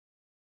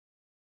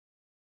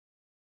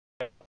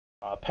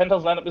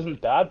Penta's lineup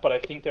isn't bad, but I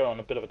think they're on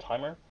a bit of a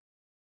timer.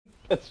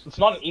 It's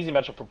not an easy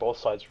matchup for both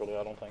sides, really,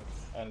 I don't think.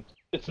 And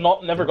it's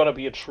never gonna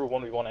be a true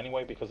 1v1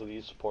 anyway because of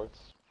these supports.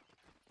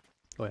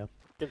 Oh yeah.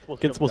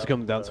 It's mostly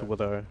coming down to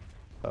whether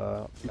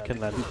you can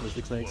land these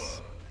Mystic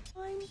Snakes.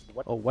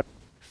 Oh, what?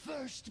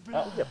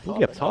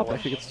 Puppey up top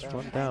actually gets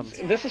run down.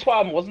 This is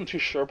why I wasn't too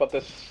sure about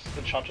this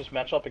Enchantress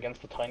matchup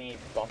against the tiny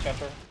Bounty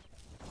Hunter.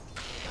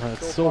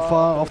 So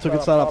far, off to a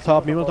good start up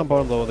top. Meanwhile, on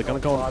bottom though, they're gonna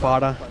go on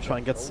FATA, try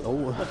and get.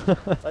 Oh,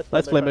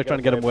 nice play, they're trying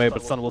to get him away,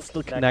 but Sun will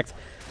still connect.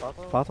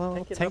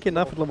 FATA tanky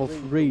enough at level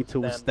 3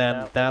 to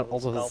stand that,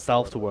 also has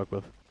Self to work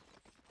with.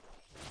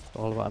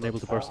 Oliver unable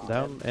to burst him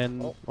down,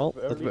 and well,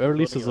 at the very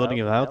least, he's loading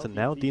him out, and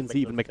now DNZ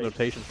even making a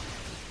rotation.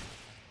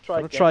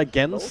 Gonna try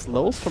again,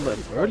 slows from an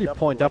early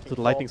point up to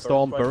the Lightning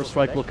Storm. Burst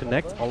Strike will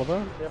connect.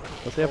 Oliver,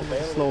 does he have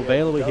a slow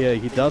available here?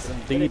 He does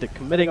indeed,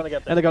 committing,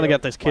 and they're gonna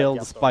get this kill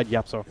despite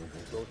YapzOr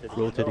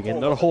rotating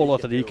in. Not a whole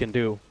lot that he can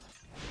do.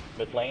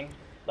 Mid lane?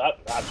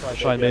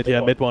 Try mid,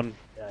 yeah, mid one.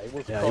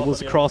 Yeah, he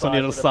moves across on the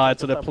other side,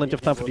 so there's plenty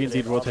of time for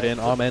DNZ to rotate in.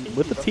 Armen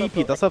with the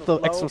TP, does have the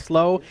extra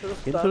slow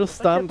into the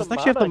stun. Doesn't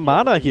actually have the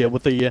mana here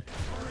with the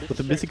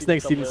Mystic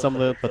Snakes stealing some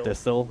of it, but they're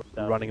still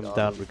running him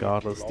down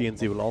regardless.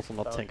 DNZ will also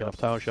not tank enough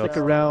tower shots.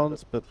 Stick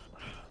around, but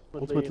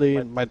ultimately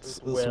it might as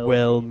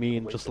well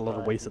mean just a lot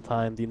of wasted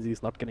time. DNZ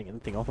is not getting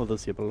anything off of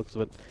this here, but looks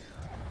of it.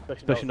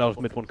 Especially now if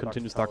mid one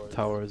continues to dark the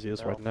tower as he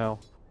is right now.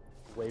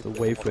 The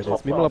wave for it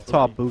is. Meanwhile up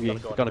top, Boogie,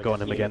 gonna go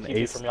on him again.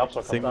 Ace,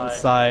 single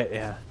side,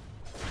 yeah.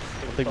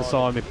 I think we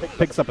saw him, he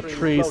picks up a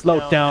tree,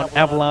 slowed down,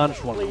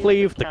 avalanche, one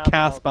cleave, the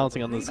cast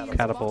bouncing on this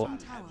catapult.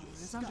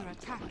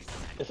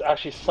 It's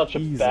actually such a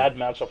bad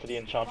matchup for the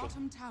Enchantress.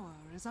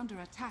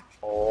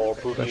 Oh,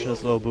 Boogie. Pressure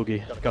is low,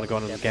 Boogie. Gonna go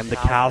on him again. The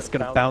cast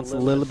gonna bounce a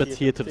little bit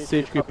here to the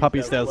siege creep.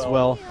 Puppey's there as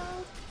well.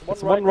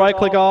 It's one right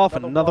click off,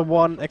 and another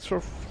one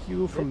extra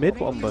few from mid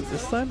one, but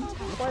this time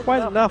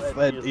quite enough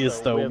it is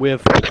though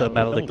with the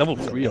Maledict level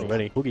 3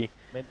 already. Boogie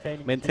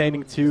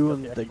maintaining 2,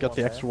 and they got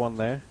the extra one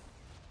there.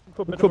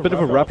 Look for a bit of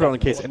a wraparound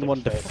in case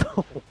anyone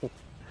defended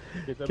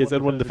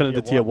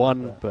the tier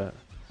 1, but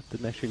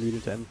didn't actually lead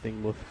into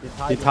anything with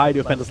the entirety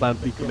of Penta's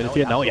land being committed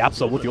here. Now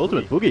YapzOr with the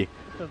ultimate. Boogie.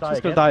 He's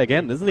gonna die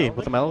again, isn't he?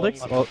 With the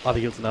Maledicts? Or are the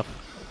heals enough?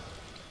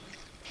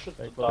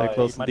 Very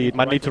close indeed.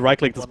 Might need to right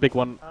click this big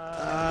one.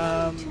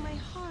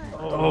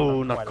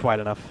 Oh, not quite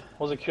enough.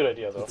 Was a cute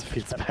idea though. It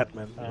feels bad,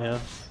 man. Yeah.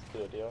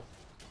 Good idea.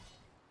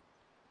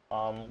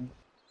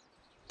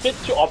 Bit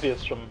too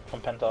obvious from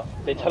Penta.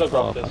 They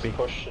telegraphed this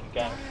push and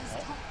gang.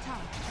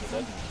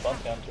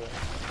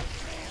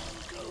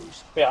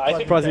 Yeah, I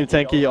think surprisingly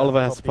tanky.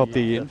 Oliver has to pop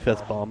the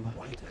infest bomb.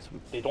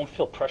 They don't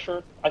feel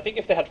pressured. I think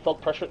if they had felt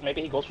pressured,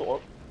 maybe he goes for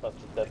orb. That's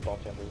a dead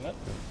bounty hunter, isn't it?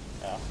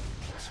 Yeah.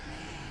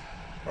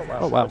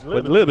 Oh wow,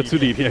 went a little bit too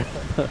deep here.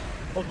 I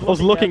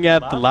was looking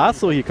at the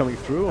lasso here coming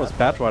through. It was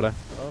Batrider.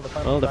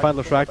 Well, they find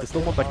the track. They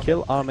still want that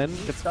kill. Armen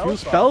gets a few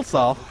spells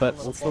off, but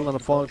will still not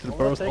fall into the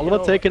burst.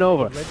 Oliver taking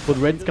over. With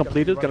Radiance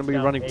completed, gonna be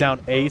running down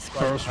Ace.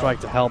 Burst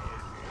strike to help.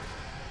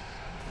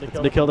 It's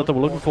the kill that they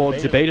were looking for.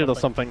 Debated or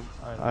something.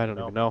 I don't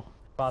even know.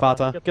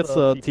 FATA gets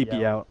a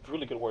TP out.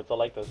 Really good words. I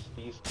like this.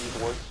 These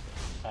words.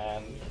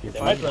 And he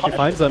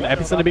finds them.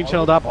 Epicenter being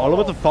channeled up.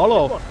 Oliver to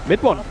follow.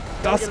 Mid one.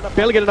 Does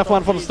barely get enough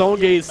one from the Stone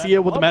Gaze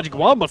here with the magic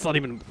wand, but it's not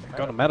even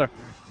gonna matter.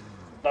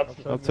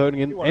 Not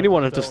turning in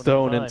anyone into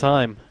stone in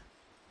time.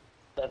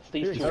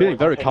 He's feeling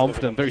very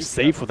confident, very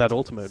safe with that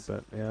ultimate,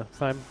 but yeah,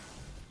 time.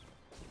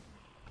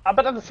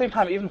 But at the same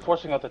time, even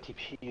forcing out the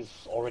TP is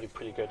already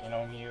pretty good. You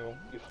know,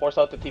 you force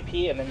out the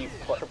TP and then you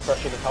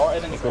pressure the tower,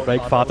 and then you go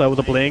break FATA with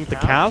a blink. The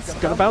cast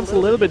gonna bounce a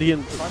little bit here,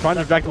 trying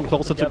to drag them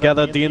closer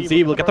together.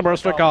 DNZ will get the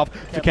burst strike off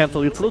to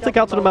cancel. He'll still take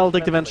out to the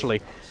Maledict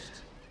eventually.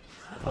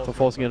 After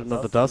forcing it into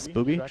the dust,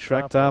 Boogie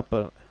tracked up,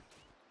 but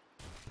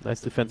nice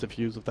defensive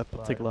use of that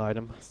particular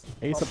item.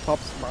 Ace up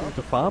top's going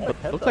to farm,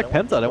 but looks like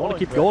Penta, they want to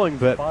keep going,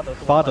 but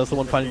FATA's the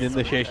one finding the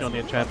initiation on the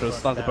Enchantress,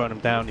 starting to burn him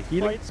down. The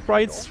healing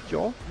sprites,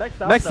 sure,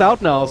 maxed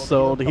out now,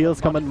 so the heals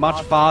come in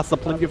much faster,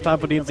 plenty of time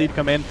for DNZ to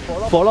come in.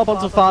 Fall up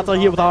onto FATA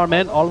here with our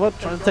men. Oliver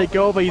trying to take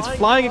over, he's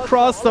flying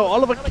across, so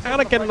Oliver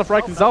cannot get enough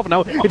right himself,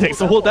 now he takes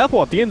the whole death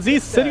ward. DNZ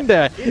is sitting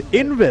there,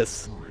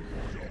 invis.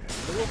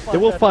 They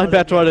will find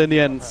Batrider in the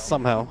end,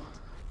 somehow.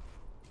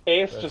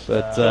 Ace just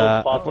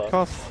at what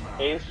cost?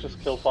 Ace just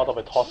killed FATA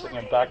by tossing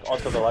him back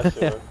onto the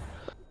lifesaver.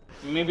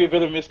 Maybe a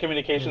bit of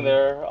miscommunication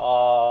there.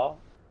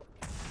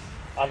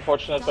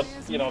 Unfortunate, but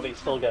you know they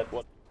still get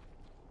what.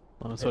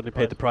 Well, certainly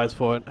paid the price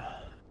for it.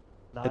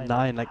 At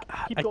 9, like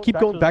I keep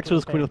going back to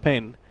this Queen of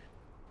Pain,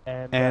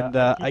 and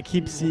I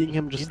keep seeing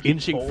him just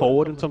inching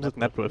forward in terms of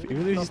net worth.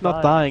 Even if he's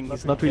not dying,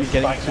 he's not really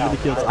getting too many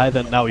kills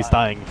either. Now he's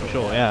dying for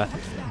sure. Yeah.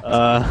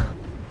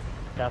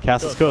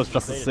 Cast is cursed,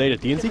 just to say that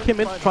DNZ came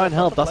in to try and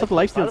help, does have a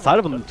lifesteal inside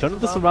of him, turning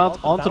this around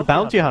onto the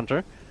Bounty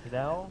Hunter.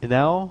 And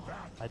now,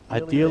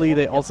 ideally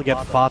they also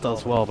get FATA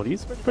as well, but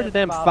he's pretty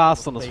damn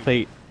fast on his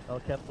fate.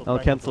 I'll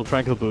cancel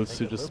Tranquil Boots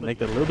to just make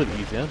that a little bit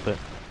easier, but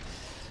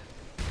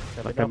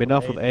not gonna be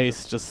enough with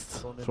Ace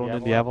just throwing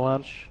in the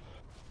Avalanche.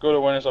 Good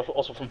awareness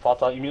also from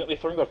FATA, immediately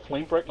throwing that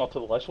flame break not to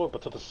the life sword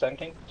but to the Sand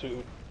King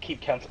to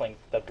keep cancelling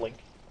that blink.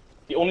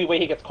 The only way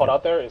he gets caught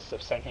out there is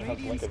if Sand King has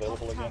blink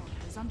available again.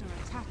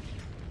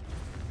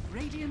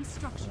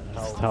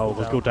 This tower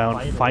will go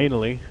down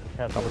finally.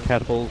 Double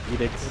catapult,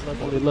 edicts,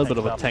 only a little bit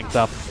of a tanked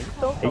up.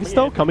 Ace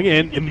though coming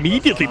in,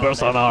 immediately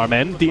bursts on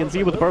RMN.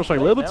 DNZ with the burst strike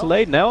a little bit too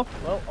late now.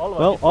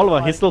 Well,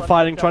 Oliver, he's still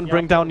fighting, trying to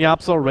bring down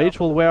YapzOr. Rage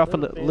will wear off a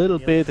little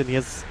bit, and he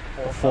has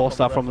a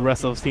 4-star from the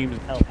rest of the team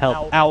to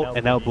help out,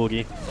 and now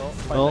Boogie.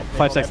 Well,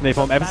 5 seconds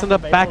napalm.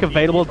 Epicenter back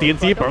available.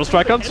 DNZ burst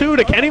strike on 2.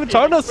 They can't even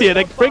turn us here.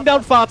 They bring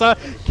down FATA.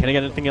 Can't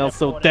get anything else,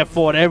 so Death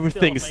Forward,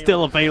 everything is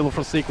still available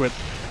for Secret.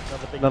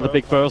 Another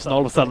big burst, and all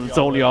of a sudden it's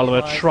only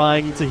Oliver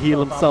trying to heal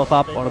himself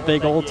up on a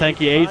big old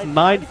tanky 8 and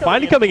 9.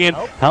 Finally coming in,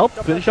 help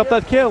finish up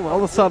that kill. All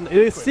of a sudden it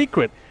is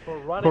Secret.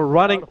 We're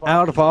running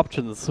out of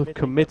options of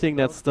committing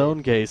that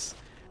stone case.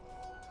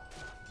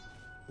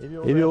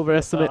 Maybe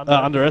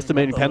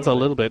underestimating Penta a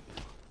little bit.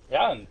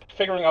 Yeah, and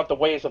figuring out the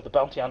ways of the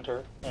bounty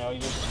hunter. You know,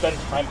 you spend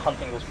time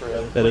hunting those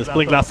players. That is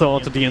Blink Lasso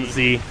onto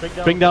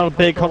DNZ. Bring down a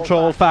big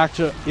control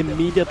factor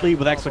immediately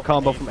with extra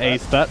combo from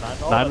Ace. But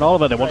Nine and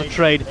Oliver, they want to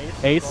trade.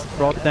 Ace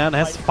brought it down,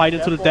 has to fight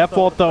into the Death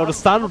Ward though. The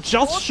stun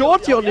just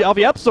short here on the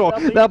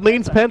YapzOr. That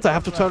means Penta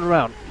have to turn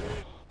around.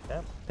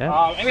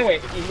 Anyway,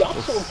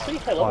 YapzOr is pretty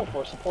high level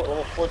for support,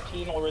 level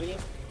 14 already.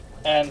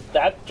 And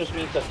that just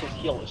means that his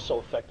heal is so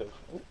effective.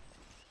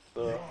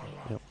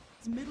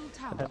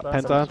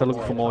 Penta, they're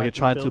looking for more here,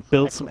 trying to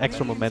build some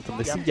extra momentum.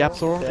 They see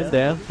YapzOr in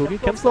there. Boogie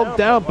can slow him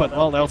down, but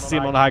well, they'll see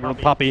him on the high ground.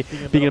 Puppey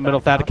being in the middle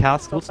of that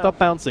cast will stop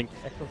bouncing.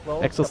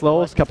 Extra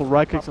slows, couple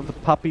right clicks on the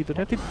Puppey. Don't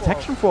have the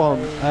detection for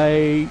him.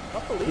 I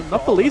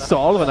not believe so.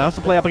 Oliver now has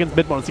to play up against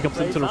mid-one as he comes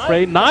into the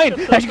fray. 9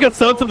 actually gets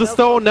thrown to the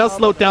stone, now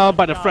slowed down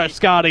by the fresh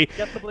Scotty.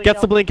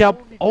 Gets the blink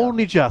out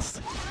only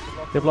just.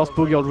 They've lost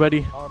Boogie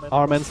already.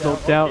 RMN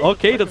slowed down.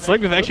 Okay, that's like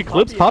we've actually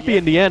clipped Puppey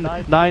in the end.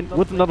 9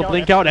 with another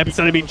blink out.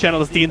 Epicenter being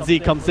channeled as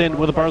DNZ comes in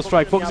with a burst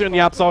strike. Focusing on the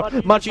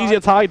YapzOr. Much easier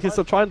target. He's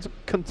still trying to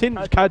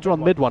continue to Kydra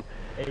on mid one.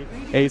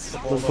 Ace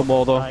looking for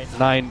more though.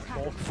 9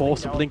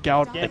 forced to blink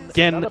out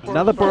again.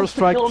 Another burst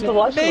strike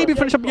to maybe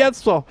finish up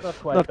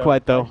YapzOr. Not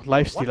quite though.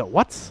 Lifestealer.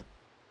 What?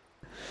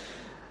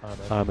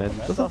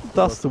 RMN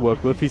does the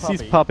work with. He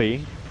sees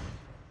Puppey.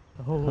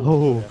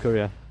 Oh,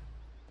 Korea.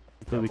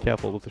 Be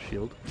careful with the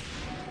shield.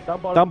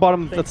 Down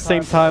bottom at the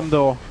same time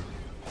though.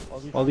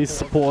 All these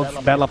supports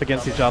battle up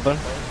against each other.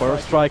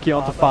 Burst strike here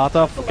onto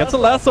FATA. Gets a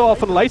lasso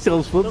off on the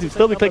lifesteal. Will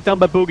still be clicked down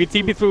by Boogie.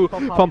 TP through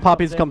from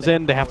Puppey comes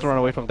in. They have to run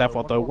away from Death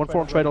Ward though. 1-4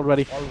 on trade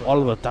already.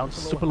 Oliver down to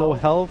super low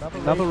health.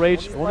 Another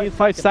rage. Only in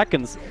 5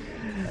 seconds.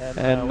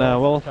 And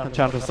well,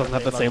 Enchantress doesn't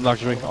have that same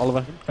luxury.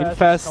 Oliver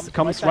Infest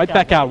comes right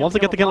back out. Once they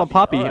get the kill on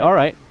Puppey.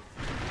 Alright.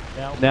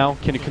 Now,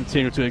 can you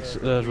continue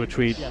to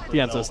retreat?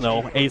 The answer is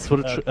no. Ace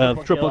with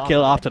a triple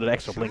kill after that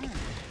extra blink.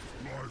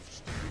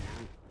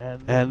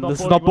 And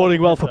this is not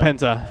boding well for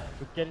Penta.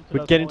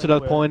 We're getting to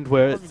that point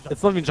where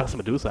it's not even just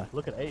Medusa.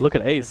 Look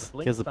at Ace.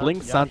 He has a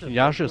blink, Santin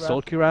Yasha,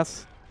 Soul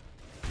Cuirass.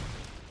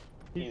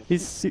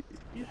 He's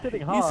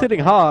hitting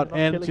hard,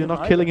 and you're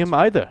not killing him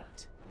either.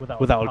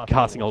 Without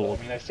casting all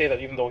over. I mean, I say that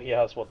even though he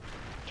has, what,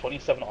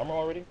 27 armor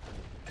already?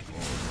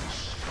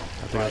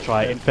 They're gonna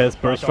try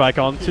Infest Burst Strike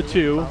onto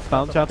 2.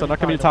 Bound Chanter not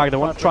gonna be the target. They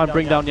want to try and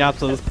bring down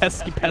YapzOr, this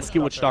pesky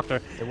Witch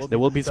Doctor. They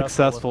will be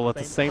successful. At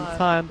the same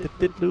time, they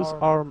did lose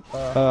RMN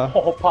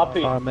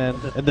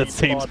in that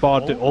same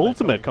spot. The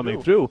ultimate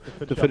coming through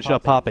to finish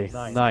up Puppey.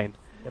 9.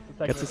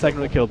 Gets the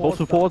secondary kill. Both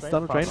supports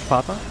done a drain.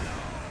 FATA.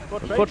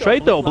 For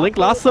trade though, Blink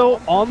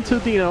Lasso onto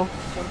Dino.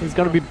 He's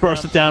gonna be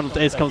bursted down if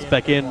Ace comes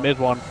back in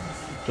mid-one.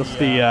 Just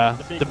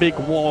the big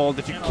wall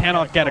that you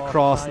cannot get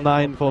across.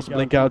 9 forced to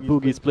blink out.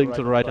 Boogie's blink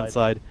to the right hand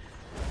side.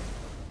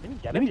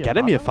 Did he get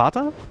him here,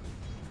 FATA?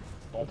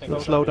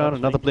 Slow down,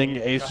 another blink.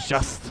 Ace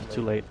just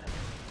too late.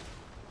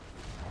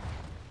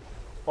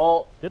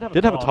 Well,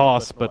 did have a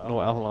toss, but no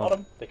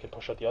Avalon. They can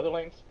push out the other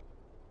lanes.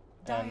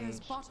 And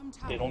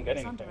they don't get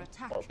anything.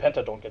 Or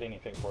Penta don't get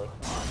anything for it.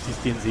 He's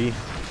DNZ.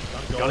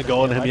 Gonna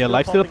go on him here.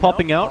 Lifestealer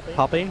popping out.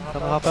 Puppey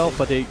on half health,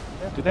 but they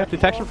did they have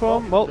detection for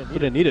him? Well, do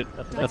they need it?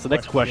 That's the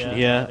next question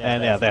here.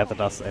 And yeah, they have the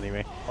dust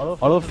anyway.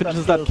 Oliver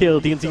finishes that kill.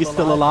 DNZ is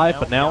still alive,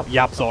 but now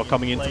YapzOr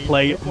coming into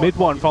play.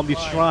 Mid-one from the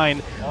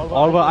shrine.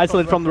 Oliver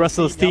isolated from the rest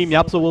of his team.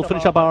 YapzOr will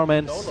finish up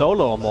RMN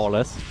solo, more or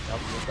less.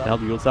 Now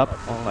the yields up.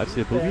 Oh, I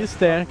see. Boogie is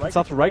there. Can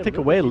start to right click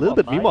away a little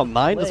bit. Meanwhile,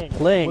 9 is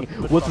playing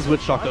with his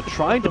Witch Doctor,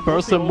 trying to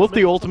burst him with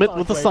the ultimate,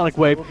 with the Sonic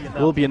Wave.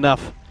 Will be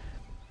enough.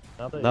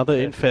 Another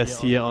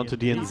infest here onto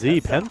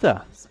DNZ.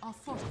 Penta.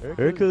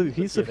 Very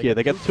cohesive here.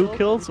 They get 2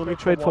 kills, only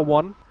trade for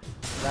 1.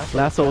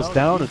 Lasso is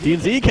down, and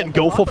DNZ can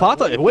go for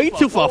FATA. Way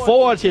too far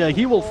forward here.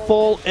 He will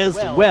fall as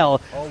well.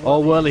 Oh,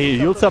 well, he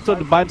yields up to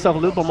buy himself a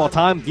little bit more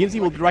time.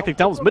 DNZ will be right click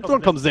down as mid-one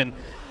comes in.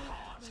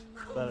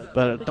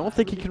 But I don't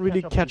think he can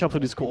really catch up to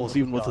these calls,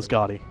 even with the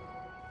Scotty.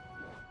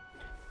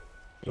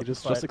 He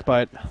just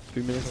expired.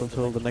 3 minutes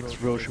until the next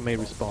Roche may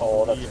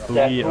respawn.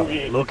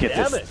 Oh, look at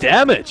this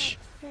damage!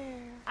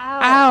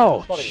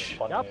 Ouch!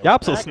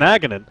 YapzOr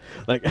snagging it.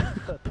 Like,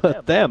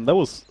 but damn, that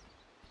was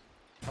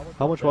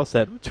How much was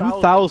that?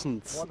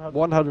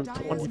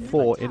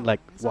 2,124 in like,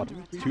 what,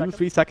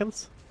 2-3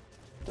 seconds?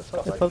 It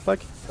felt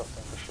like.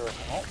 For sure.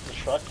 Oh, the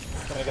truck.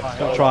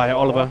 Gonna try,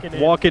 Oliver.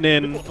 Walking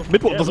in.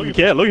 Midwall doesn't even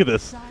care, look at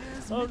this.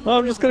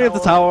 I'm just gonna get the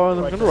tower,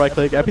 and I'm gonna right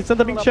click.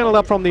 Epicenter being channeled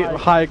up from the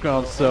high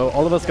ground, so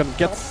Oliver's gonna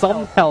get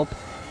some help.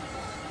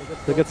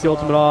 He gets the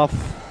ultimate off.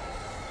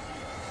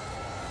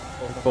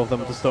 Both of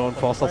them to stone,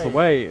 force us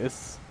away.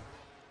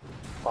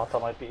 FATA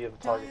might be the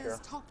target here.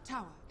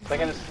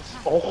 Second is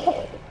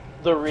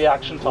the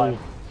reaction time.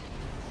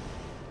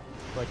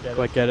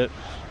 Quite get it.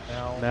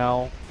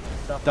 Now,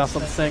 does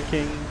some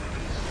sinking.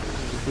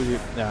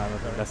 Nah,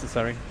 nothing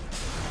necessary.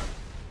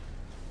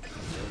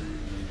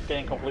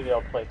 Getting completely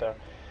outplayed there.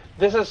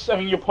 This is, I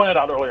mean, you pointed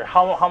out earlier,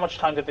 how much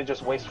time did they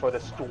just waste for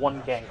this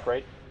one gank,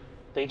 right?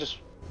 They just,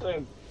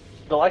 the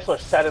YapzOr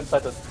sat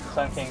inside the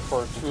Sun King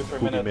for 2 or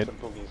 3 minutes, mid.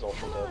 and Boogie's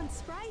also dead.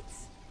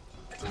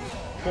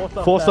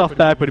 4-star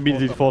back, but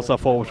immediately 4-star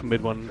forward from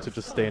mid one to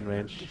just stay in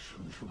range.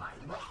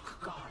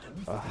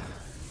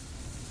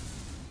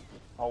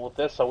 With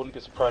this, I wouldn't be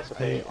surprised if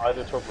they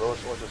either took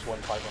Roche or just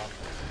went high ground.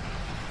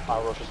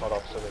 Roche is not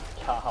up, so they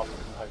can't have this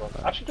in high ground.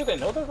 Actually, do they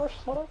know that Roche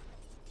is not up?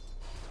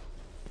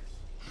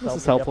 This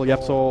is helpful.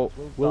 YapzOr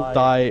will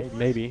die,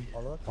 maybe.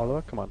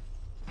 Oliver, come on.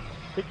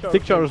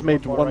 Picture has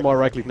made one more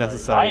right click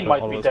necessary. Nine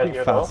might be dead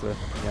here, faster.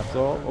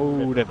 YapzOr.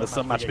 Oh, that was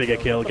a much bigger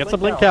kill. Gets a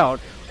blink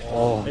out.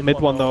 Oh, mid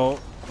one though.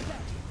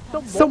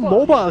 So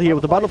mobile here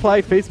with the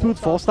butterfly, face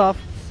boots, 4-star.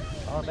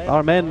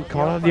 Our men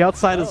caught on the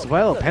outside as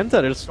well.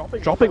 Penta is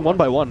dropping one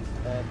by one.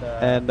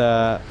 And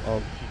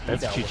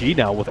that's GG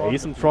now with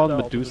Ace in front.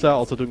 Medusa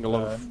also doing a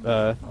lot of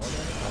more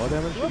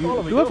damage.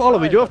 You have all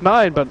of it. You have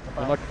 9, but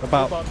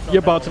you're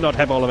about to not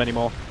have all of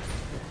anymore.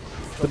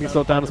 Looking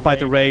slowed down despite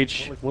the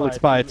rage. Will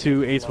expire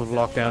 2. Ace will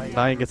lock down.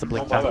 9 gets a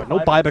blink back. No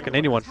buyback on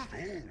anyone.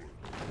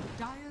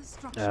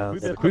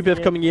 The creep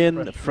wave coming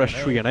in. Fresh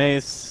 3 on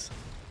Ace.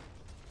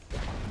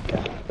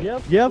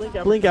 Yeah,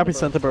 blink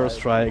epicenter burst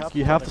strike.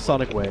 You have the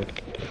sonic wave.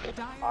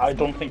 I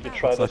don't think you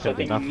try this. I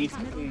think enough.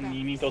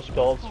 you need those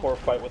spells for a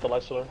fight with the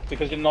YapzOr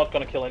because you're not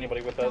gonna kill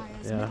anybody with that.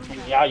 Yeah.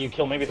 Yeah, you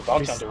kill maybe the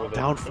bounty hunter with it.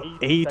 Down for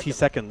 80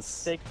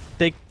 seconds.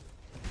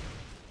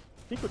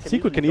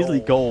 Secret can easily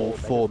go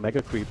for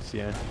mega creeps,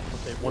 yeah.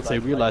 Once they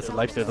realize that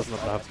YapzOr doesn't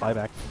have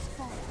buyback.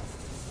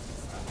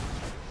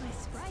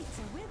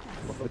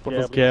 One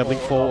was care,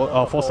 blink forward,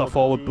 4-star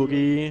forward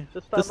boogie.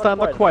 This time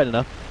not quite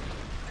enough.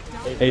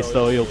 Ace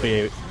though, you'll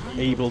be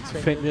able to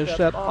finish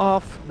that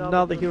off.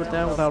 Now the hero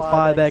down without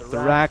buyback, the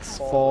racks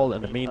fall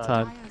in the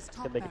meantime.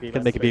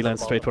 Can make a beeline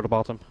straight for the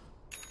bottom.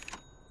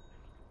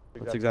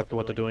 That's exactly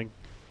what they're doing.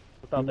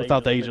 Even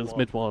without the agents,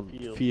 mid one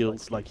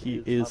feels like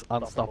he is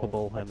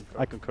unstoppable, and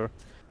I concur.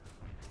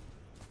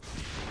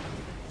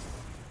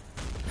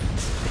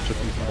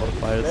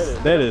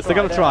 There it is, they're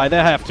gonna try, they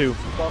have to.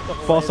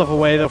 Force off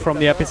away though from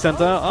the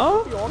epicenter.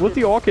 Oh, with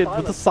the Orchid,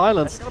 with the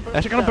silence.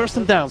 Actually gonna burst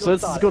him down, so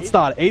this is a good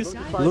start. Ace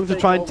looking to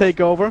try and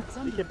take over.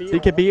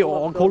 BKB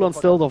on cooldown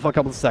still though for a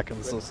couple of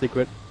seconds, so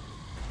Secret.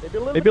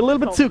 Maybe a little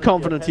bit too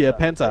confident here,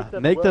 Penta.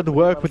 Make that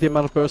work with the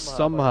amount of burst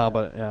somehow,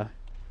 but yeah.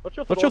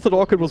 Not sure if the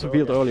Orchid was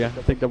revealed earlier.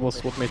 I think that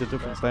was what made the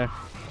difference there.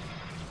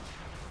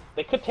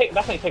 They could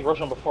definitely take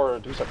Roshan before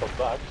Dusa comes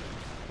back.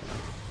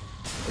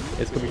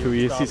 It's coming through,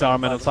 he sees our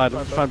man outside,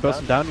 trying to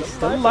burst him down. He's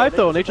still alive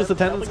though, Nature's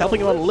attendance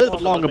helping him a little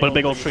bit longer, but a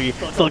big old tree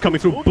still coming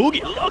through.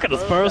 Boogie, look at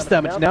this burst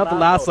damage, now the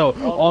lasso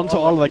onto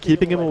Oliver,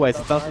 keeping him away,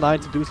 so does 9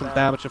 to do some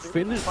damage to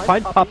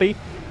find Puppey.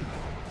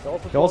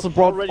 He also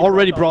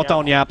already brought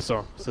down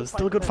YapzOr, so it's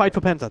still a good fight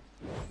for Penta.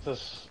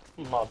 This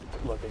is not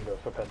looking good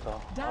for Penta.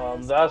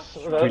 That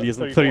really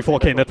isn't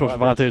 34k network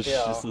advantage.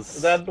 Yeah,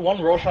 that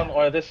one Roshan,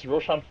 or this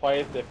Roshan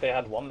fight, if they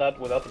had won that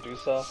without the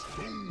Dusa,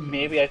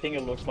 maybe I think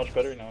it looks much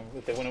better, you know,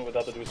 if they win it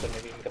without the Dusa,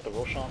 maybe you can get the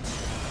Roshan.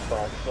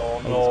 But,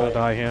 oh no. He's gonna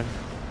die here.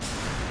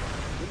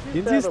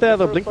 Dinzy's there,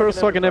 the Blink Burst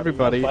targeting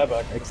everybody,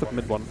 except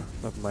mid one,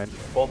 never mind.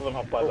 Both of them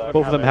have buyback.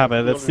 Both of them have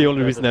it, that's the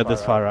only reason they're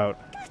this far out.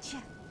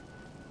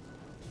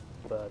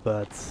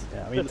 But,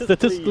 yeah, I mean,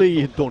 statistically,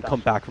 you don't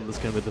come back from this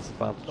game with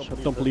disadvantage. I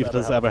don't believe it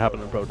has ever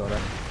happened in Pro Dota.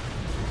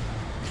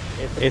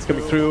 Ace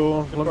coming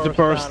through, looking to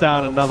burst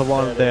down, another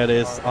one, there it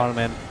is,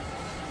 Arman.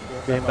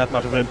 Getting that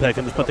much of an impact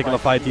in this particular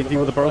fight, DNT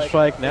with a burst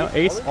strike. Now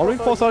Ace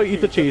already forced out to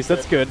eat the cheese,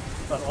 that's good.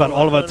 But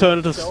Oliver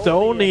turned to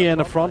stone here in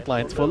the front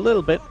lines for a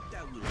little bit.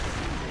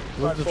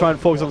 Looking to try and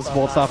focus on the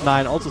support staff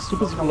 9, also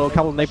super low,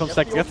 couple of napalm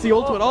stacks, gets the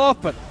ultimate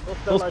off, but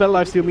no spell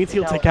life steal means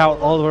he'll take out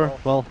Oliver,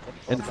 well,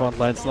 in front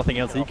lines, nothing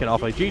else he can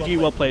offer. GG,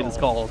 well played is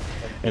called.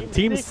 And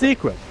Team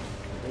Secret,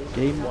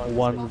 game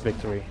 1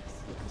 victory.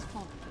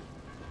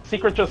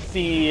 Secret just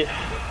the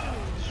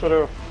sort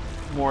of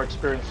more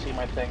experienced team,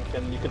 I think,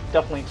 and you could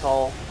definitely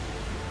tell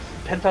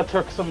Penta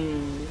took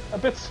a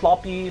bit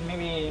sloppy,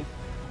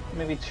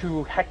 maybe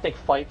 2 hectic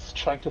fights,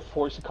 trying to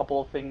force a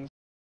couple of things.